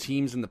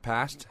teams in the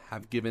past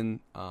have given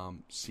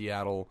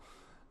Seattle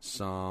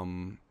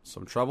some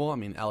trouble. I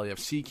mean,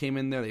 LAFC came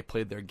in there, they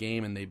played their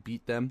game, and they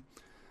beat them.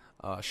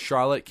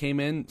 Charlotte came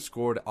in,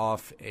 scored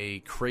off a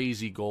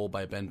crazy goal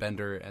by Ben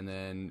Bender, and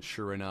then,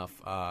 sure enough,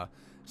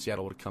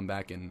 Seattle would come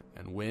back and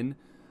win.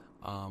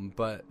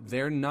 But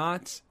they're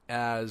not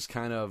as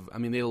kind of... I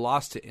mean, they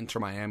lost to Inter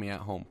Miami at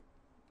home.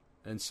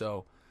 And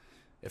so,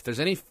 if there's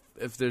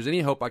any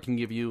hope I can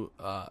give you,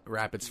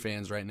 Rapids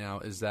fans, right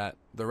now, is that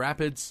the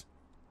Rapids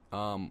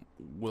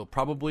will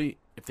probably,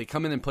 if they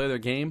come in and play their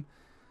game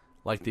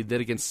like they did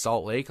against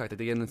Salt Lake, like they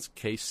did against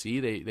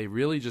KC, they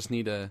really just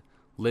need to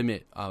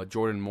limit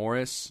Jordan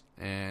Morris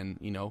and,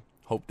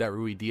 hope that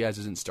Rui Diaz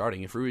isn't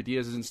starting. If Rui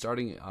Diaz isn't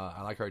starting,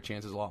 I like our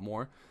chances a lot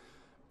more.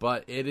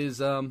 But it's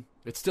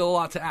still a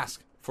lot to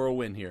ask for a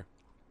win here.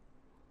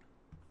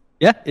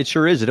 Yeah, it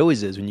sure is. It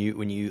always is. When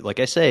you like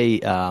I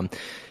say,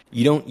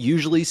 you don't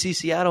usually see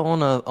Seattle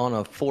on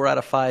a 4 out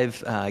of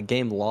 5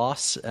 game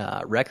loss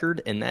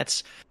record, and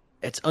that's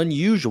it's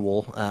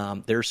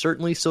unusual. They're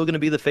certainly still going to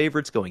be the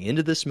favorites going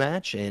into this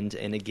match, and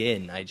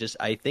again,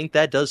 I think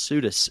that does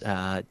suit us.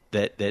 That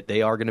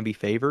they are going to be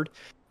favored,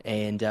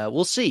 and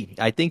we'll see.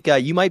 I think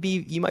you might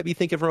be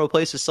thinking from a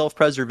place of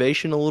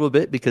self-preservation a little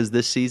bit because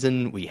this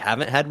season we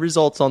haven't had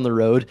results on the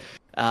road.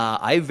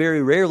 I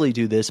very rarely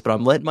do this, but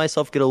I'm letting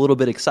myself get a little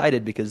bit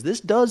excited because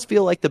this does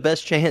feel like the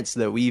best chance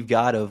that we've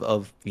got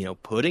of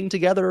putting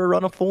together a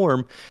run of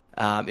form.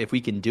 If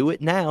we can do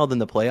it now, then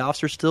the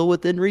playoffs are still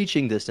within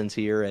reaching distance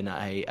here, and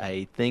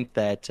I think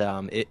that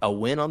a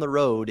win on the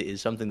road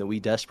is something that we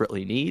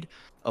desperately need.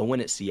 A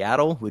win at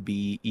Seattle would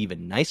be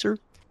even nicer.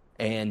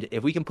 And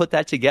if we can put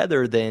that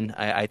together, then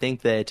I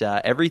think that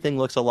everything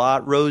looks a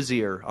lot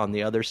rosier on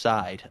the other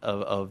side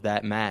of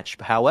that match.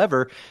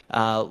 However,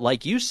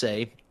 like you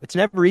say, it's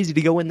never easy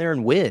to go in there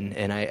and win.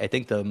 And I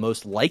think the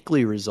most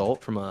likely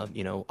result from a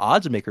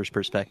odds maker's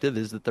perspective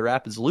is that the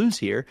Rapids lose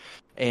here.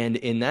 And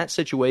in that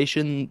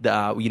situation,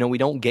 we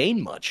don't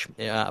gain much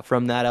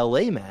from that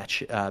LA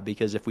match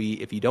because if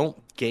you don't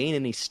gain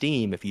any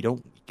steam, if you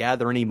don't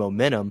gather any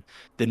momentum,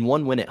 then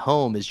one win at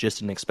home is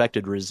just an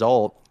expected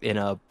result in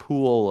a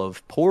pool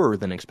of poorer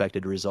than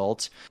expected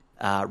results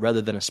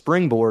rather than a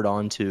springboard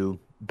onto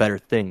better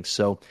things.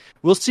 So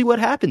we'll see what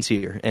happens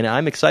here, and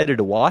I'm excited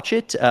to watch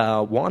it.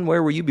 Juan,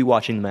 where will you be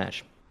watching the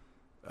match?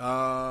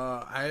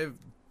 I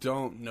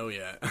don't know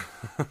yet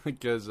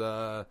because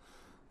I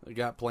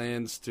got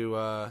plans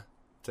to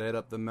head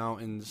up the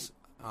mountains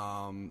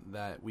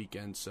that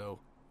weekend, so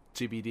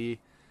TBD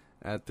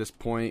at this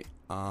point.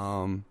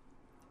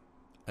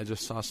 I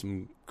just saw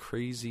some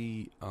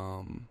crazy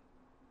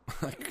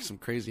some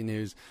crazy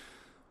news.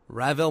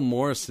 Ravel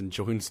Morrison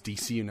joins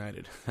DC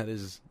United. That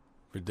is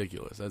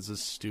ridiculous. That's a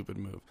stupid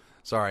move.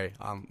 Sorry,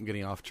 I'm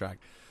getting off track.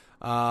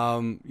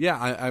 I'm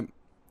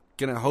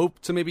gonna hope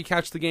to maybe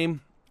catch the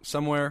game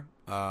somewhere,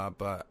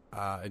 but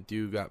I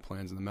do got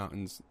plans in the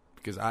mountains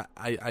because I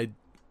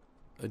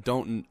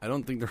don't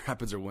think the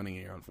Rapids are winning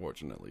here,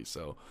 unfortunately.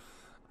 So,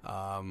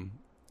 I'll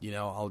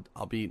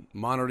be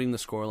monitoring the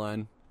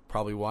scoreline.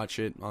 Probably watch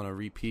it on a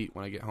repeat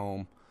when I get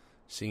home,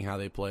 seeing how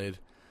they played.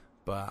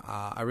 But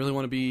I really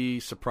want to be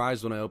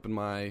surprised when I open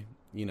my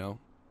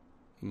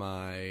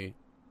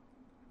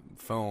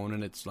phone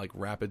and it's like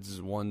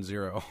Rapids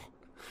 1-0.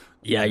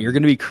 Yeah, you're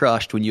going to be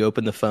crushed when you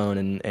open the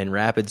phone and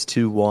Rapids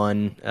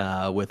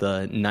 2-1 with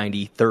a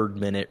 93rd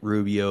minute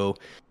Rubio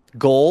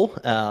goal.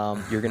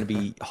 You're going to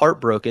be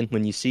heartbroken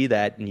when you see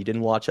that and you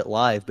didn't watch it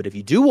live. But if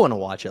you do want to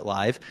watch it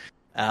live,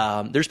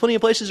 there's plenty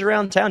of places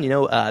around town.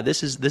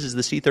 This is the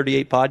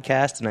C38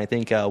 podcast, and I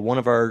think one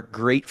of our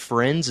great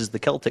friends is the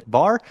Celtic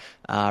Bar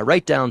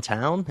right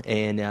downtown.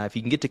 And if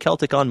you can get to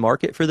Celtic on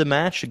Market for the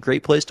match, a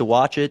great place to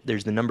watch it.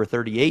 There's the number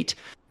 38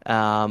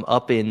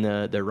 up in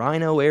the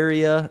Rhino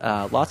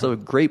area. Lots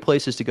of great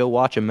places to go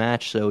watch a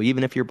match. So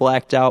even if you're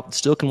blacked out,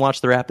 still can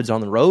watch the Rapids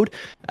on the road.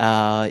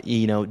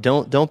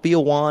 Don't be a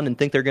Juan and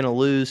think they're going to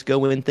lose.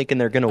 Go in thinking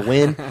they're going to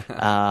win,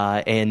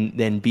 and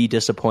then be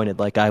disappointed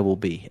like I will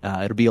be.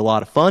 It'll be a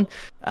lot of fun,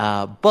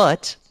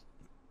 but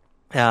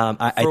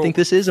I think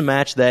this is a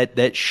match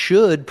that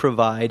should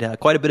provide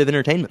quite a bit of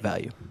entertainment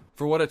value.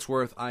 For what it's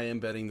worth, I am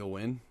betting to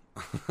win,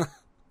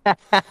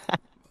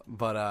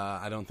 but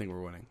I don't think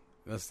we're winning.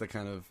 That's the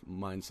kind of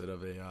mindset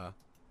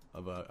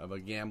of a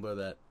gambler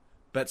that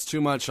bets too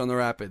much on the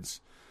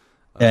Rapids.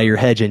 Yeah, you're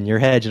hedging a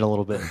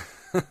little bit.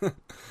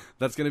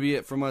 That's going to be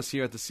it from us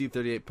here at the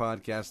C38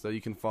 podcast, though.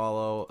 You can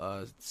follow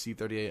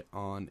C38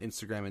 on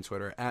Instagram and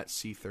Twitter at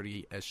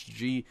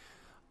C38SG,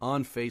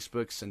 on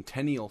Facebook,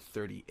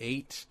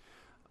 Centennial38.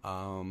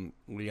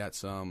 We got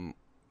some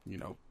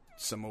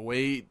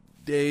away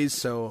days,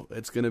 so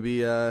it's going to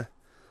be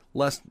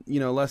less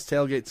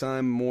tailgate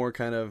time, more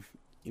kind of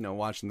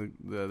watching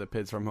the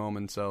Pids from home,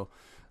 and so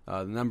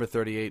the number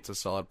 38 is a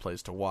solid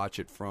place to watch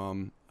it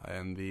from,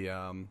 and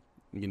the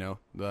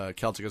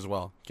Celtic as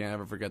well. Can't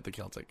ever forget the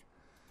Celtic.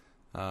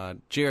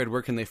 Jared,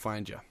 where can they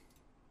find you?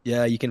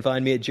 Yeah, you can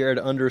find me at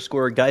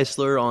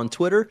Jared_Geisler on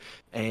Twitter,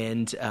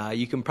 and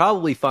you can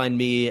probably find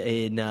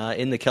me in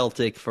the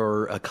Celtic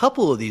for a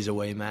couple of these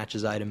away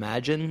matches, I'd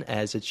imagine,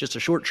 as it's just a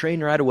short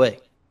train ride away.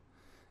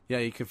 Yeah,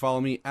 you can follow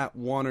me at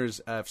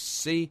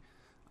WarnersFC.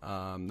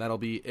 That'll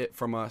be it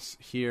from us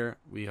here.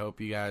 We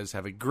hope you guys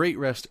have a great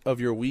rest of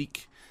your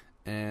week,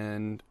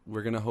 and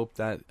we're gonna hope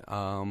that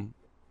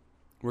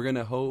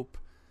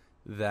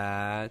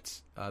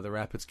the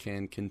Rapids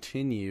can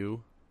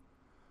continue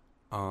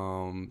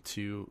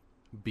to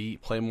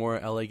play more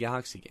LA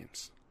Galaxy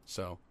games.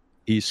 So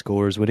he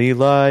scores when he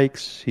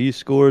likes. He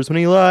scores when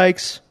he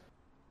likes.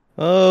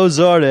 Oh,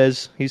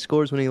 Zardes, he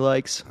scores when he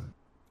likes.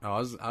 Oh,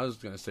 I was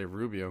gonna say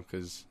Rubio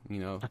because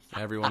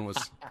everyone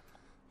was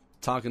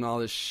talking all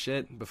this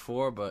shit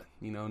before, but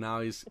now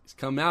he's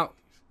come out.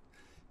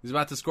 He's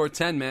about to score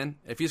 10, man.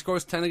 If he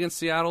scores 10 against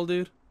Seattle,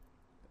 dude,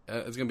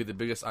 it's gonna be the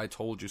biggest "I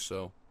told you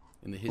so"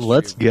 in the history.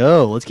 Let's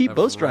go. Let's keep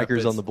both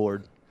strikers on the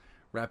board.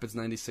 Rapids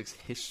 96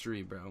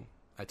 history, bro.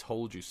 I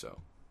told you so.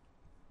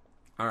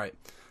 All right,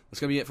 that's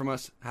gonna be it from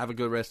us. Have a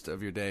good rest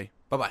of your day.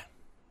 Bye bye.